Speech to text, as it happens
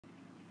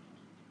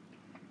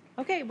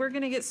Okay, we're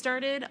going to get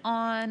started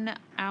on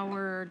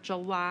our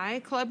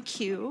July Club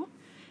Q,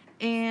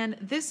 and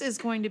this is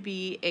going to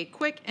be a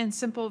quick and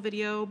simple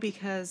video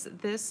because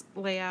this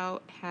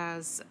layout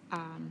has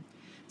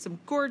some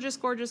gorgeous,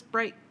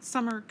 bright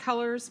summer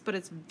colors, but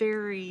it's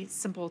very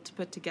simple to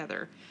put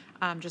together.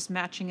 Just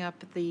matching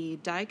up the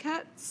die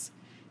cuts,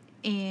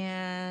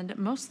 and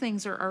most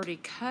things are already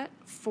cut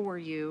for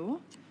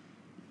you.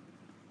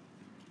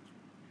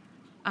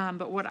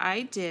 But what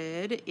I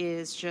did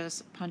is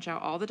just punch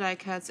out all the die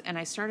cuts and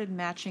I started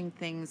matching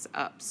things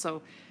up.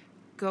 So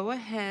go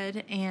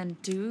ahead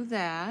and do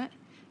that,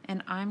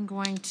 and I'm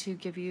going to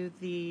give you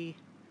the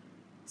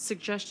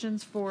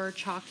suggestions for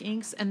chalk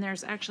inks, and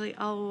there's actually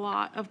a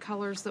lot of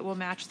colors that will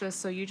match this,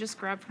 so you just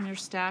grab from your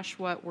stash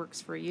what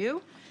works for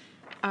you.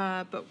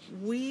 But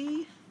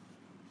we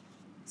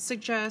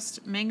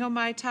suggest Mango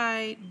Mai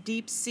Tai,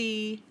 Deep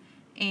Sea,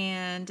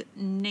 and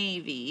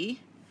Navy.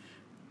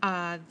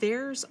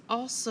 There's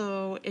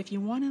also, if you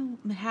want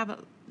to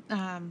have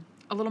a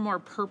little more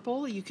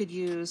purple, you could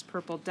use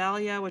Purple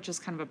Dahlia, which is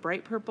kind of a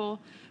bright purple.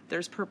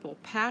 There's Purple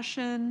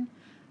Passion.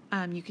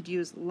 You could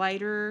use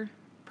lighter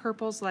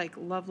purples like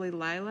Lovely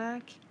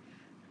Lilac.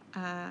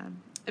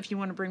 If you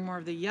want to bring more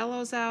of the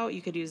yellows out,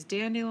 you could use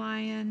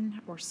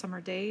Dandelion or Summer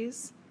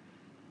Days.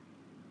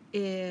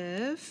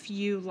 If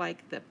you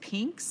like the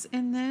pinks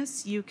in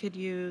this, you could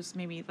use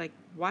maybe like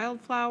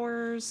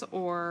Wildflowers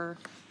or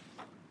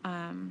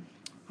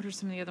what are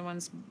some of the other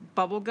ones?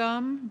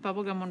 Bubblegum.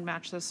 Bubblegum would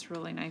match this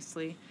really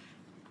nicely.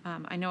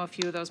 I know a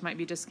few of those might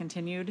be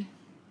discontinued,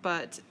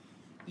 but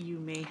you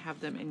may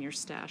have them in your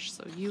stash.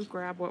 So you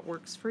grab what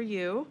works for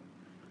you.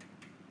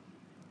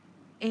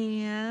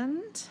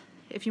 And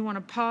if you want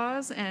to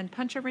pause and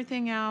punch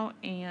everything out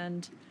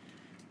and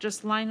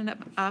just line it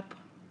up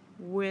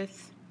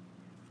with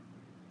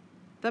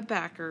the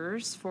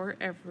backers for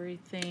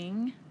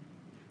everything,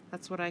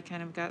 that's what I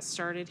kind of got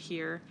started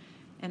here.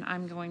 And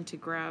I'm going to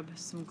grab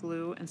some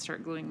glue and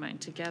start gluing mine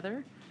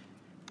together.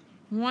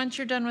 Once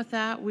you're done with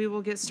that, we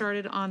will get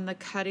started on the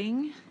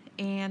cutting,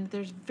 and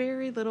there's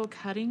very little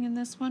cutting in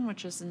this one,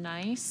 which is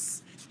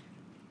nice.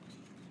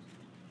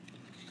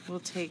 We'll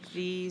take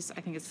these,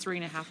 I think it's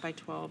 3.5 by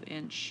 12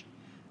 inch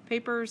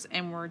papers,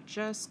 and we're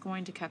just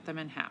going to cut them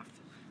in half.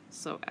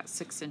 So at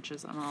 6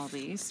 inches on all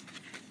these.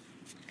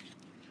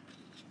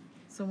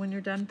 So when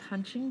you're done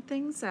punching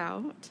things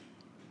out,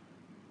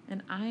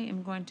 and I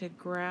am going to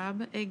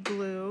grab a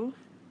glue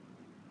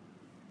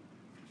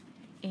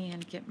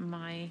and get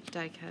my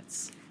die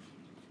cuts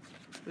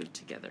glued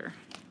together.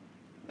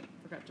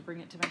 Forgot to bring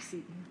it to my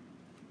seat here.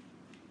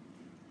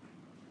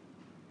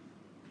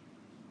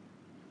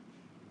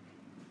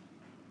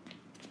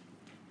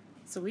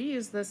 So we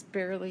use this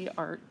Barely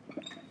Art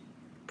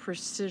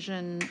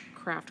Precision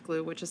Craft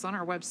Glue, which is on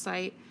our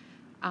website.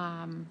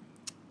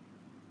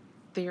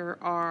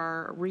 There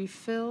are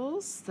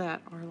refills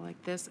that are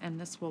like this, and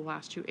this will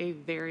last you a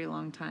very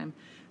long time.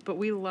 But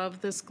we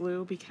love this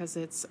glue because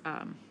it's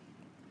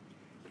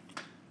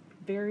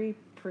very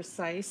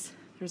precise.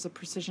 There's a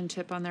precision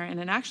tip on there, and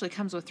it actually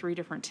comes with 3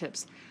 different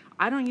tips.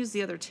 I don't use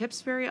the other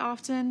tips very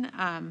often,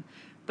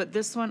 but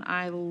this one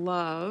I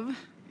love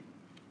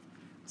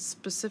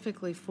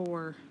specifically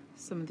for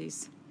some of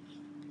these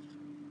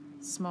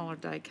smaller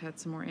die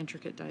cuts and more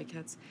intricate die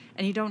cuts.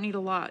 And you don't need a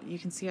lot. You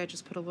can see I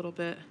just put a little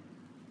bit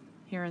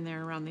here and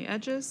there around the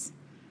edges.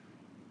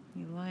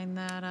 You line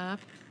that up,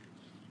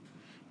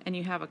 and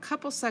you have a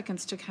couple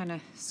seconds to kind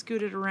of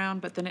scoot it around,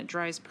 but then it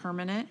dries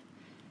permanent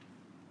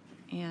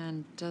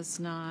and does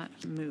not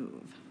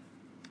move.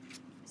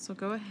 So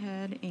go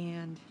ahead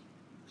and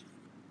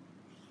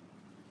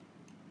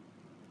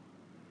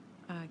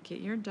get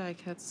your die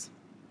cuts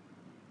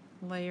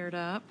layered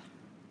up.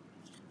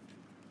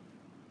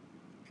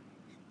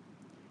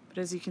 But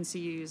as you can see,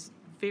 you use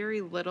very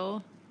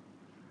little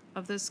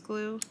of this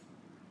glue.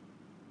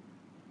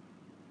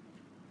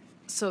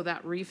 So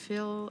that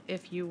refill,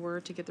 if you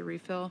were to get the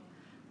refill,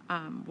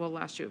 will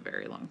last you a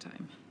very long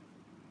time.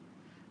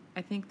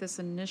 I think this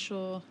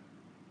initial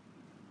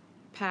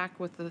pack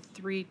with the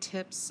 3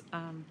 tips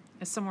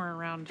is somewhere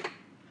around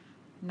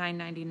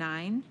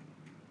 $9.99,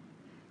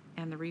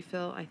 and the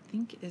refill I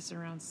think is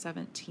around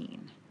 $17.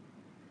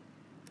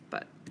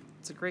 But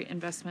it's a great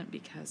investment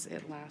because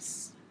it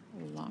lasts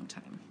a long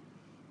time,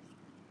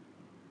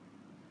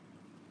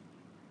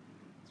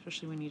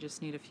 especially when you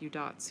just need a few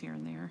dots here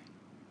and there.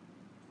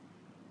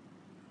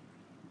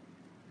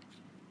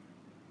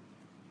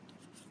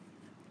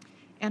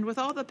 And with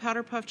all the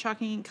powder puff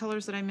chalking ink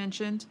colors that I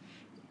mentioned,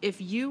 if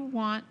you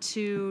want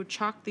to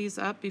chalk these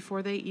up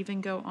before they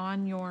even go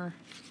on your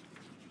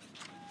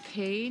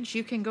page,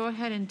 you can go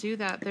ahead and do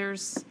that.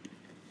 There's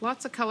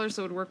lots of colors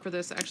that would work for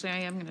this. Actually, I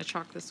am going to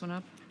chalk this one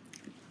up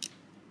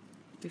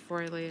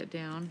before I lay it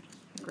down.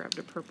 I grabbed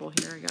a purple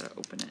here. I got to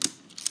open it.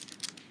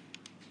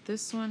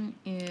 This one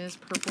is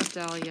Purple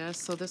Dahlia,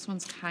 so this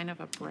one's kind of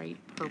a bright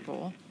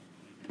purple.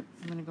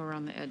 I'm going to go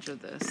around the edge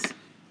of this.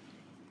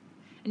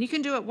 And you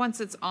can do it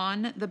once it's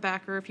on the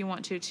backer if you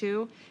want to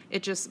too.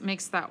 It just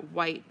makes that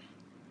white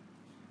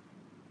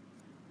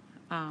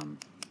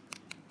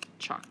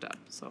chalked up.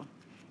 So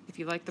if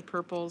you like the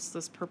purples,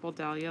 this purple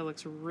dahlia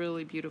looks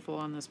really beautiful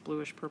on this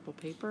bluish purple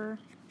paper.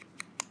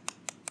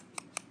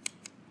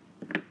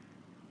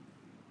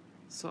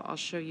 So I'll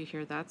show you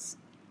here. That's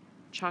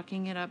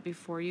chalking it up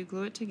before you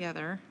glue it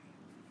together.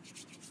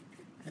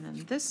 And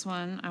then this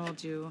one I will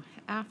do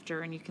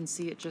after, and you can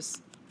see it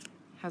just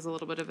has a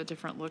little bit of a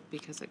different look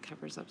because it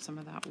covers up some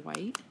of that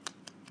white.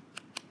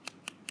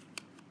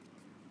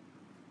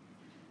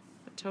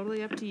 But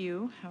totally up to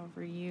you,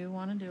 however you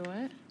want to do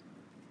it.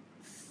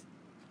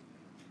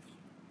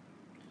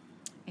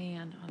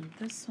 And on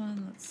this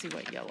one, let's see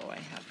what yellow I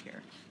have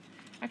here.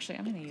 Actually,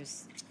 I'm going to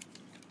use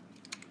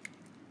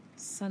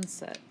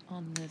Sunset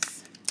on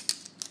this.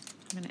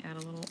 I'm going to add a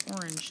little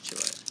orange to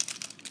it.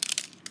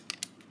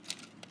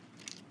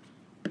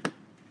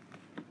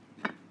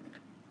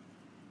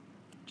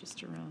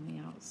 Just around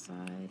the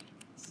outside.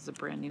 This is a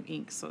brand new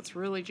ink, so it's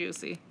really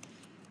juicy.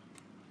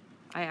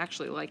 I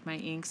actually like my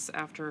inks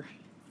after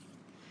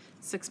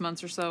 6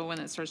 months or so. When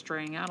it starts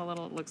drying out a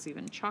little, it looks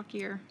even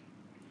chalkier.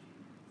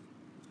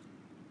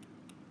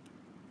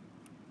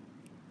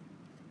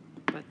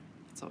 But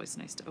it's always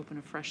nice to open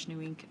a fresh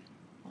new ink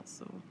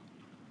also.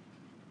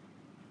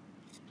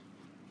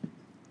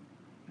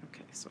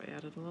 Okay, so I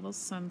added a little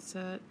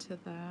Sunset to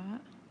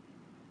that,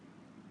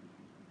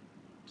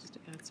 just to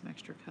add some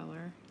extra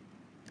color.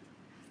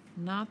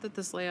 Not that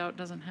this layout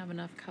doesn't have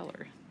enough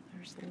color.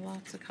 There's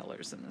lots of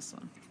colors in this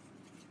one.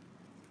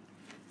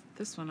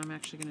 This one I'm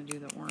actually going to do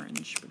the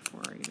orange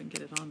before I even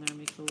get it on there.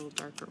 Make it a little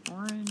darker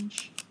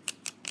orange.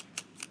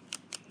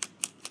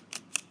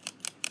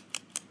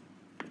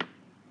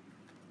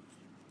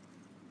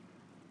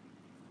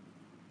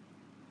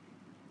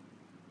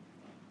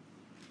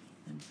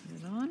 And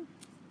put it on.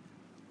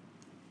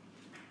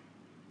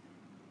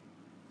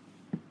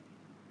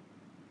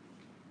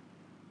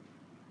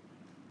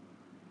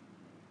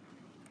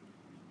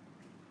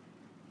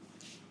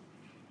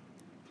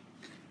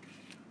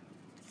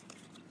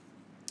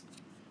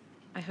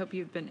 I hope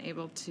you've been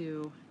able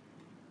to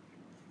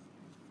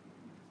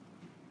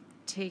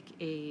take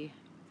a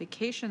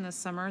vacation this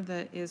summer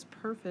that is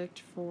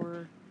perfect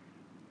for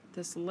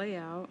this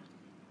layout,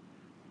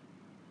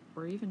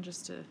 or even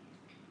just a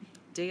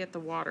day at the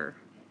water.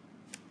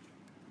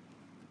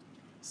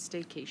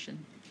 Staycation.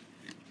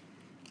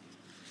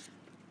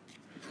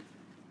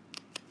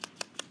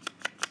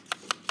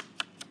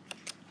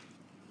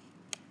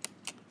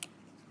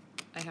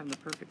 I have the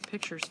perfect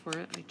pictures for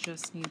it. I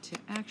just need to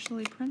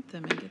actually print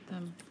them and get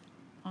them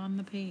on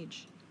the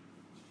page.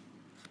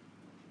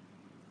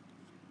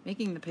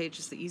 Making the page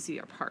is the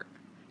easier part.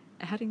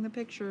 Adding the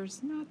pictures,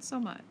 not so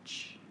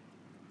much.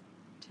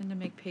 I tend to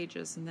make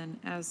pages, and then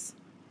as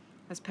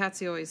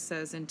Patsy always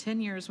says, in 10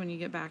 years when you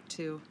get back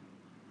to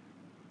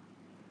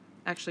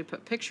actually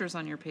put pictures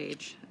on your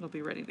page, it'll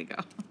be ready to go.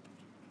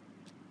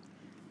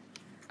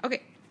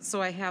 Okay, so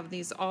I have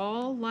these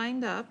all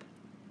lined up.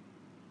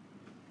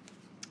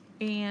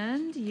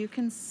 And you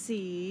can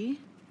see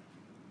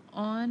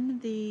on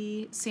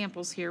the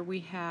samples here,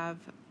 we have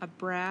a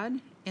brad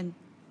in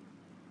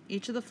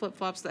each of the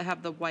flip-flops that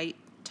have the white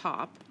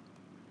top,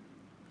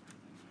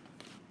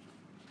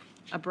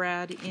 a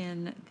brad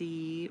in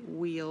the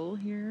wheel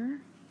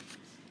here,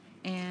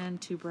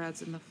 and 2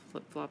 brads in the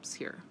flip-flops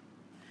here.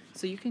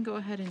 So you can go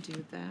ahead and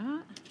do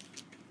that.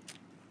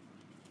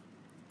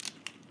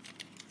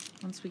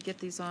 Once we get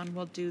these on,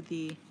 we'll do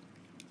the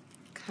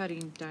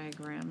cutting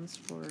diagrams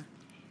for,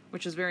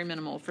 which is very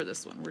minimal for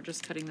this one. We're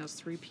just cutting those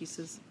 3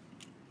 pieces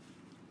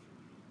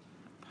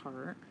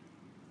apart.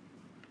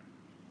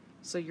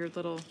 So your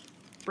little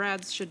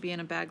brads should be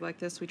in a bag like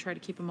this. We try to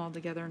keep them all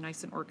together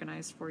nice and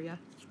organized for you.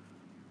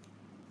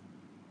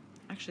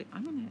 Actually,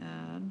 I'm going to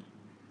add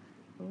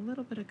a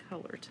little bit of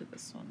color to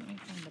this one. Let me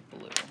find the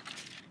blue.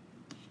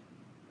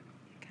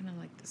 I kind of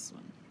like this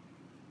one.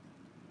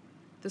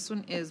 This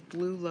one is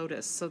Blue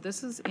Lotus. So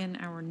this is in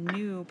our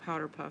new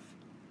Powder Puff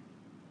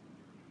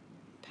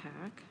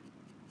pack.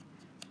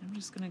 I'm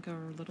just going to go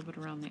a little bit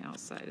around the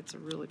outside. It's a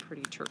really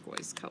pretty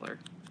turquoise color.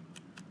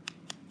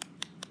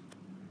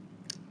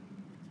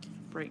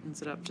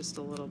 Brightens it up just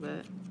a little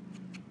bit.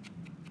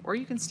 Or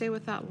you can stay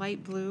with that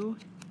light blue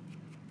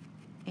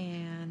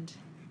and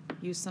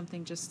use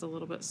something just a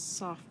little bit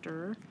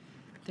softer.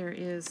 There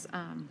is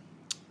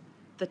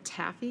the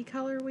taffy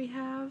color we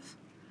have.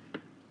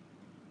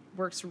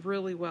 Works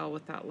really well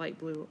with that light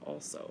blue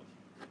also.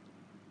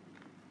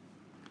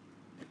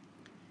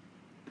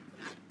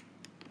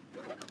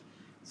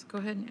 So go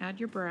ahead and add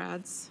your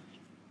brads.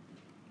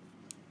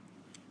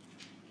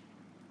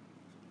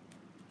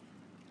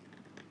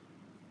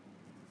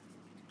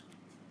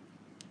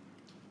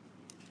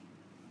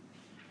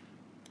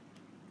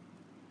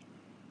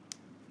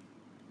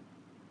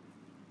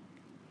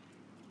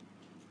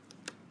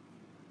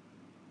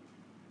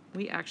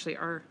 We actually,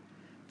 our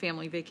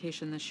family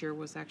vacation this year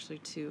was actually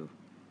to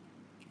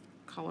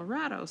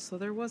Colorado, so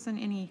there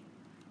wasn't any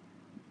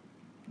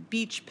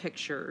beach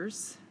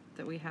pictures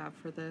that we have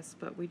for this,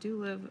 but we do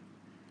live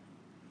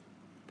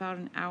about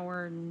an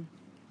hour and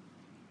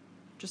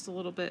just a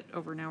little bit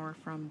over an hour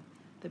from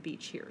the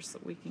beach here so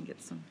we can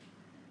get some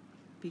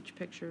beach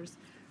pictures.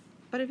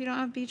 But if you don't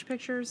have beach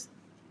pictures,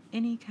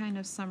 any kind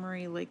of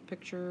summery lake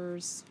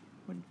pictures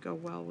would go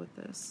well with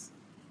this.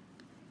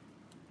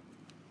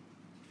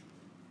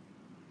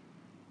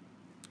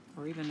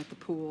 Or even at the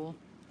pool.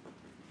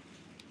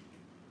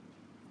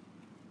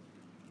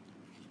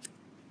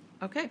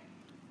 Okay,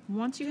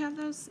 once you have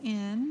those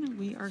in,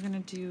 we are going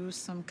to do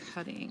some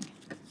cutting.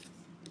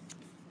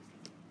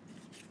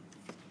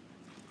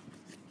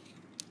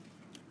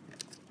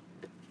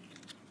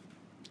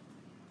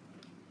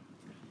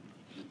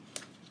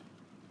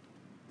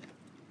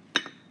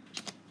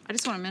 I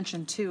just want to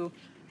mention too,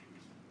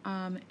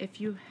 if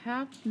you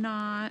have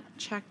not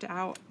checked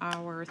out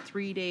our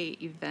 3-day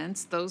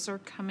events, those are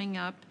coming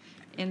up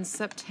in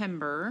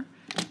September.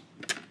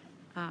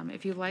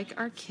 If you like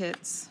our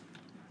kits,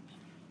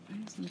 why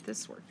isn't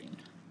this working?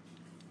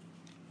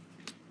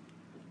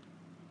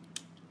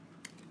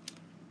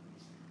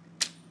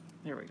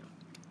 There we go.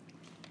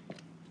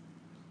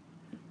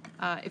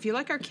 If you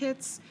like our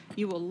kits,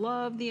 you will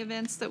love the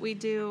events that we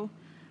do.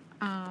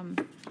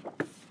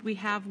 We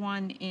have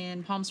one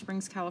in Palm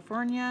Springs,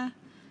 California.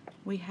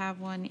 We have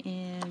one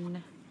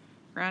in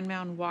Grand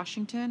Mound,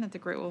 Washington at the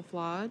Great Wolf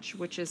Lodge,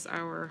 which is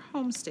our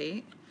home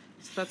state.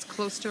 So that's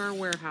close to our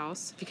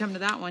warehouse. If you come to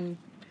that one,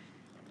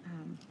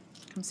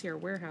 come see our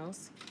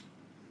warehouse.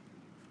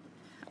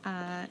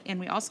 And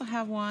we also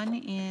have one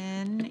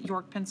in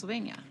York,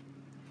 Pennsylvania.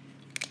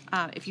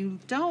 If you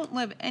don't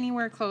live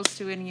anywhere close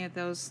to any of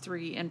those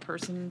 3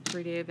 in-person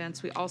 3-day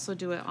events, we also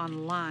do it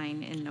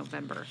online in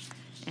November.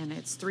 And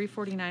it's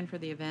 $349 for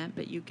the event,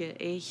 but you get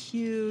a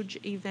huge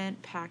event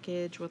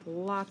package with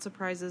lots of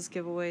prizes,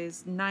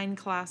 giveaways, 9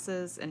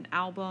 classes, an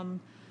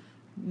album,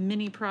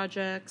 mini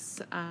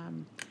projects,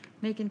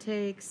 make and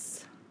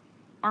takes,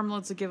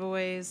 armloads of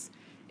giveaways.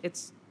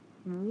 It's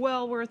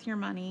well worth your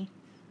money.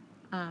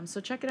 So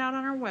check it out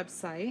on our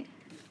website,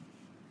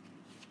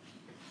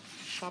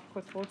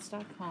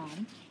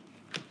 shopquickquotes.com,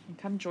 and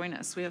come join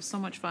us. We have so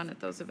much fun at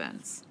those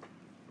events.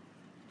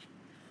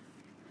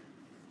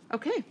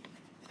 Okay.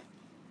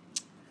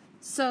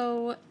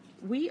 So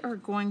we are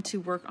going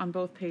to work on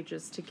both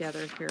pages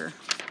together here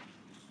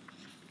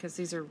because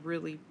these are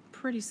really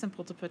pretty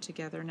simple to put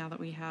together now that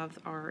we have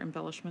our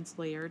embellishments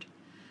layered.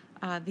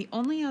 The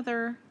only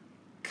other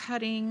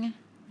cutting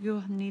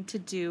you'll need to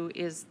do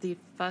is the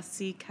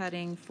fussy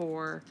cutting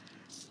for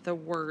the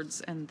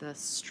words and the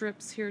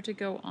strips here to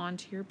go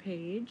onto your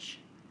page.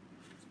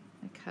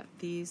 I cut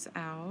these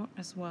out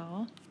as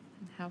well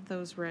and have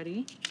those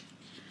ready.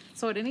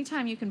 So at any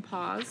time you can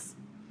pause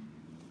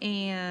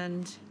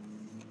and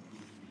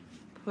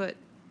put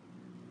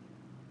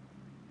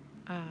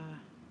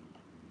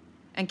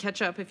and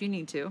catch up if you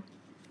need to. You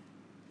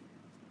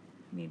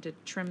need to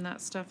trim that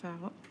stuff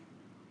out.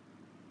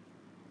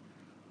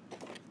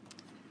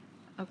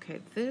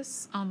 Okay,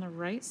 this on the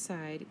right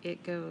side,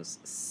 it goes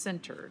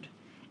centered.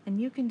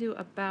 And you can do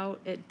about,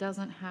 it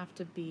doesn't have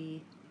to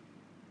be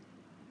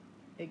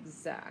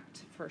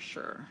exact for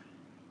sure.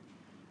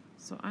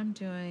 So I'm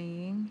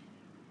doing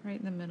right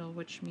in the middle,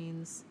 which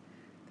means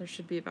there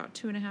should be about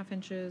 2.5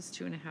 inches,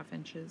 2.5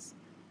 inches.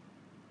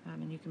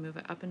 And you can move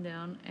it up and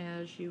down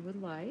as you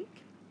would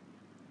like.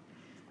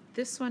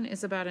 This one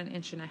is about 1.5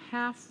 inches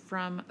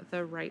from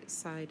the right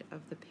side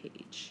of the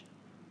page.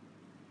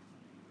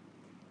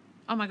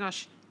 Oh my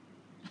gosh,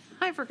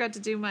 I forgot to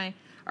do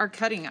our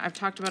cutting. I've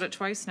talked about it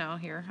twice now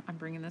here. I'm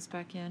bringing this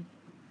back in.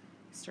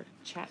 Start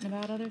chatting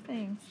about other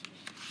things.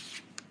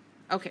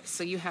 Okay,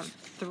 so you have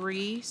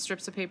 3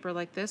 strips of paper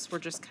like this. We're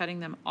just cutting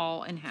them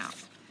all in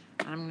half.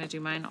 And I'm gonna do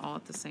mine all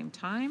at the same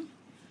time.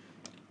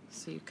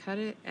 So you cut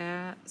it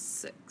at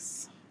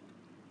 6.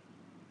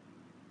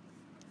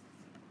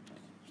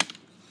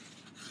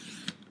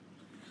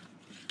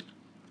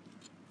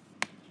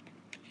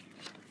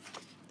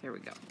 There we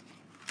go.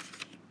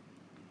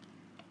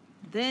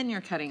 Then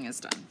your cutting is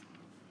done.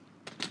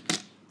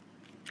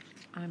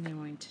 I'm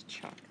going to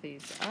chalk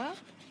these up.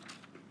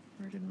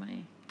 Where did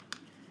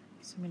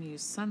so I'm going to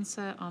use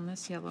Sunset on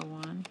this yellow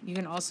one. You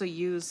can also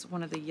use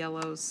one of the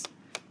yellows,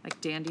 like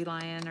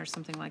Dandelion or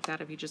something like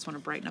that, if you just want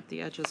to brighten up the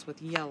edges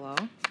with yellow.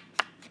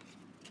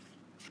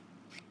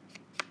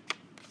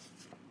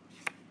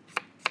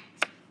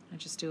 I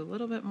just do a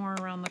little bit more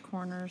around the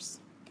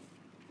corners.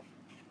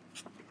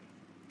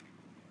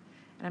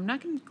 And I'm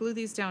not going to glue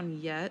these down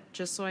yet,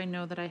 just so I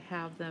know that I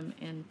have them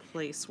in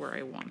place where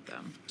I want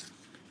them.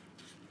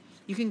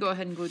 You can go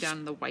ahead and glue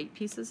down the white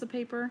pieces of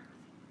paper.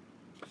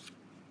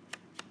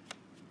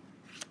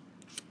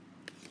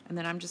 And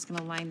then I'm just going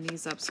to line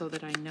these up so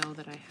that I know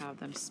that I have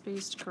them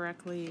spaced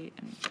correctly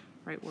and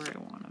right where I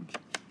want them.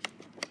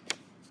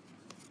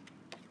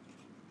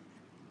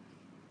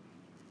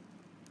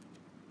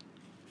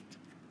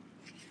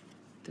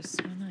 This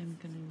one I'm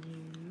going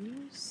to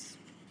use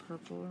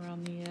purple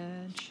around the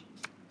edge.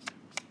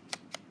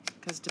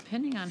 Because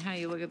depending on how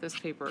you look at this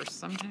paper,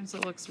 sometimes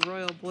it looks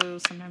royal blue,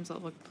 sometimes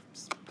it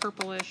looks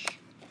purplish.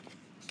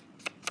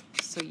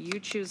 So you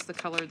choose the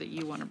color that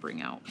you want to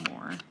bring out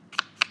more.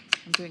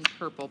 I'm doing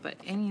purple, but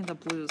any of the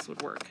blues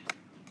would work.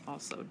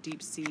 also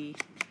deep sea,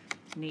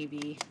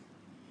 navy.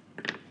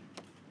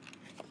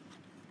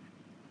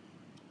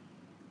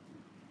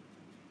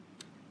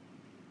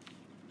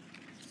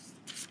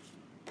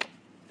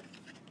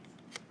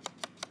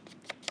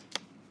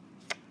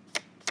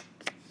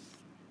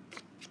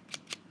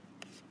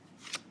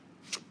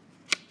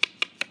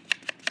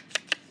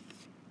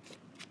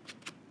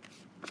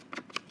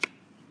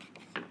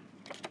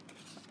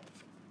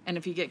 And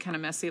if you get kind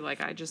of messy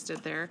like I just did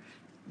there,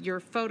 your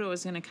photo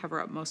is going to cover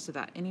up most of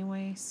that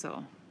anyway,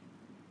 so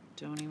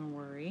don't even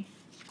worry.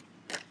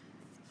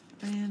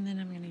 And then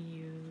I'm going to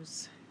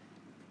use,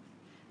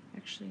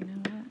 actually, you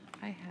know what?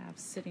 I have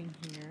sitting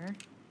here,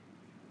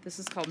 this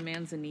is called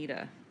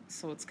Manzanita,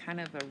 so it's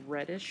kind of a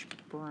reddish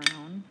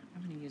brown.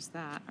 I'm going to use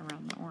that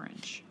around the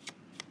orange.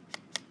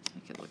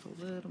 Make it look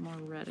a little more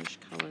reddish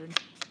colored.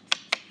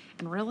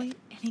 And really,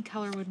 any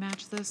color would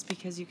match this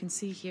because you can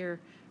see here,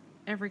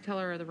 every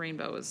color of the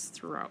rainbow is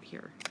throughout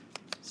here.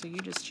 So you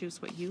just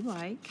choose what you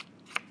like.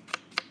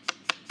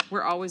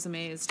 We're always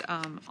amazed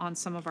on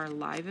some of our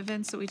live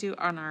events that we do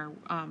on our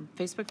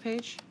Facebook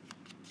page,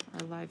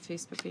 our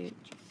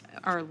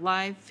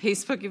live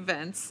Facebook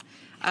events.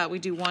 We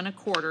do one a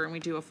quarter and we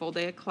do a full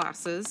day of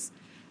classes.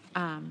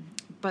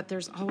 But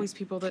there's always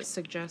people that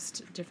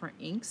suggest different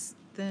inks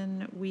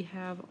than we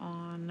have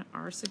on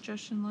our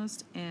suggestion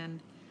list,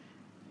 and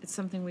it's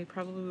something we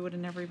probably would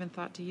have never even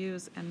thought to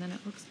use, and then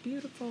it looks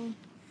beautiful.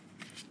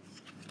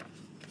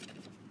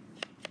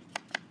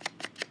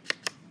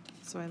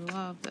 So I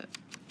love that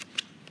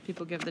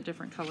people give the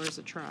different colors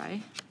a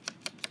try.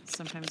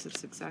 Sometimes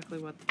it's exactly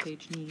what the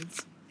page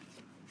needs.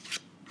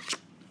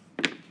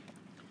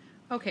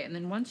 Okay, and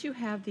then once you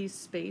have these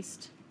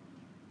spaced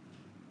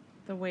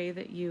the way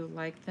that you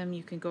like them,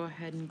 you can go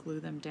ahead and glue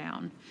them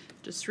down.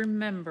 Just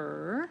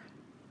remember,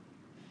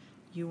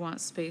 you want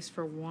space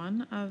for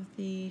one of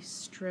the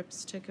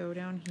strips to go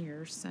down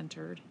here,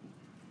 centered.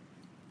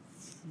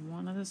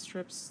 One of the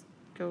strips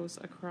goes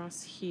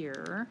across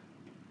here.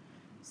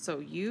 So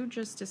you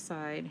just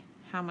decide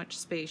how much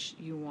space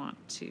you want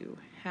to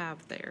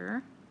have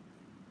there.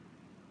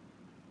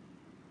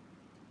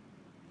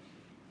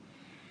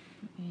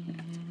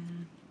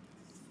 And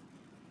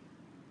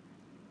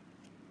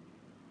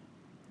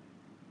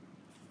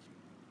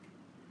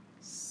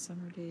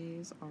summer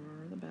days are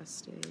the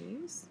best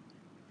days.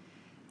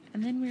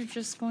 And then we're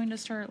just going to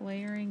start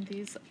layering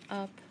these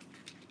up.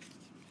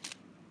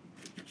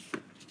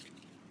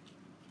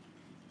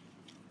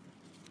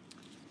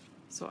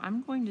 So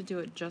I'm going to do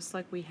it just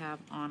like we have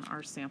on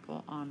our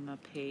sample on the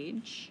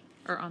page,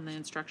 or on the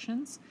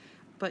instructions,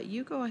 but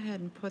you go ahead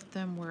and put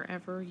them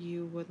wherever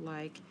you would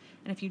like.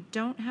 And if you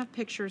don't have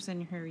pictures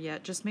in here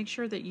yet, just make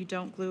sure that you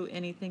don't glue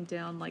anything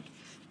down like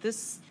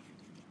this.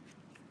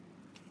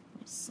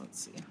 Let's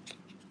see.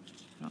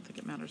 I don't think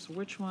it matters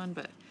which one,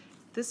 but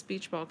this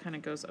beach ball kind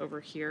of goes over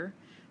here.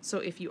 So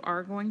if you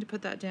are going to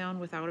put that down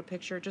without a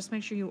picture, just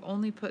make sure you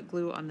only put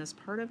glue on this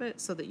part of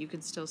it so that you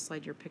can still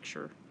slide your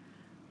picture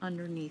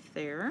underneath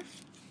there.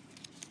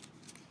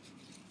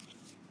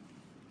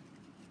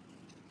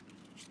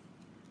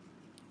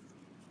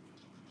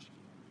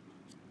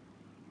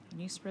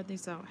 And you spread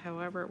these out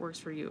however it works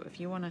for you. If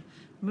you want to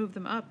move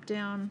them up,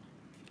 down,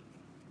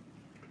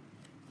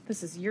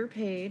 this is your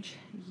page.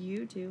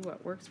 You do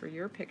what works for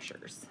your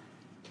pictures.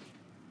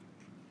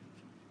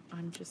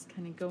 I'm just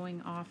kind of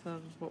going off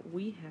of what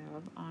we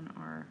have on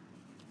our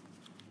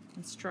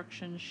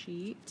instruction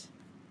sheet.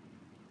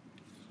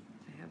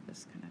 I have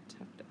this kind of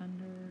tucked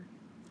under.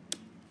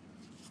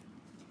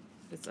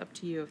 It's up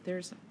to you. If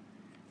there's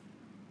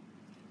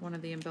one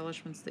of the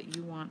embellishments that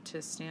you want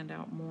to stand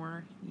out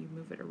more, you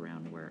move it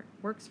around where it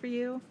works for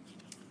you.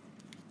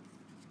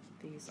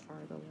 These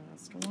are the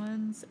last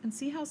ones. And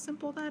see how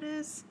simple that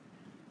is?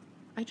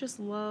 I just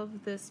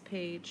love this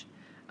page.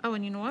 Oh,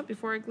 and you know what?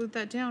 Before I glued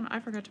that down, I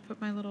forgot to put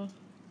my little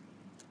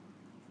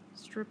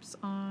strips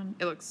on.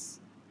 It looks,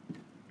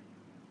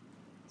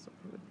 so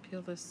I would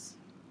peel this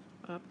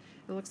up.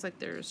 It looks like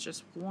there's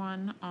just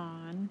one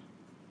on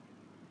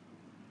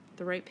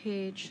the right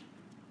page.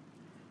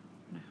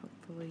 And I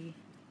hopefully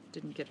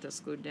didn't get this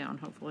glued down,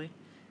 hopefully.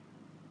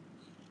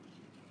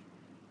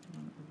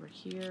 One over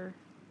here.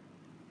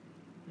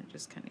 And it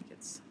just kind of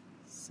gets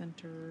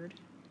centered.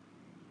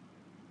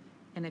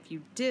 And if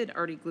you did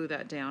already glue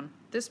that down,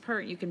 this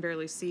part you can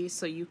barely see,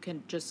 so you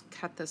can just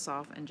cut this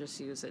off and just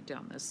use it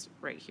down this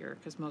right here,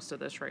 because most of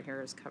this right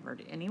here is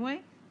covered anyway.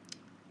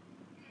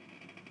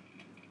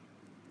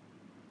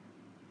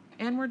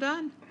 And we're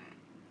done.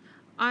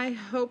 I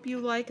hope you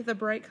like the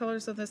bright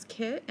colors of this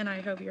kit, and I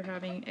hope you're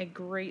having a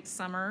great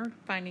summer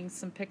finding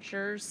some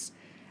pictures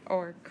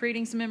or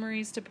creating some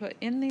memories to put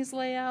in these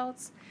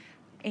layouts.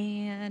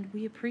 And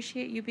we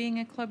appreciate you being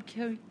a Club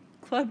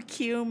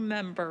Q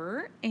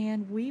member,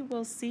 and we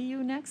will see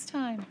you next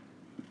time.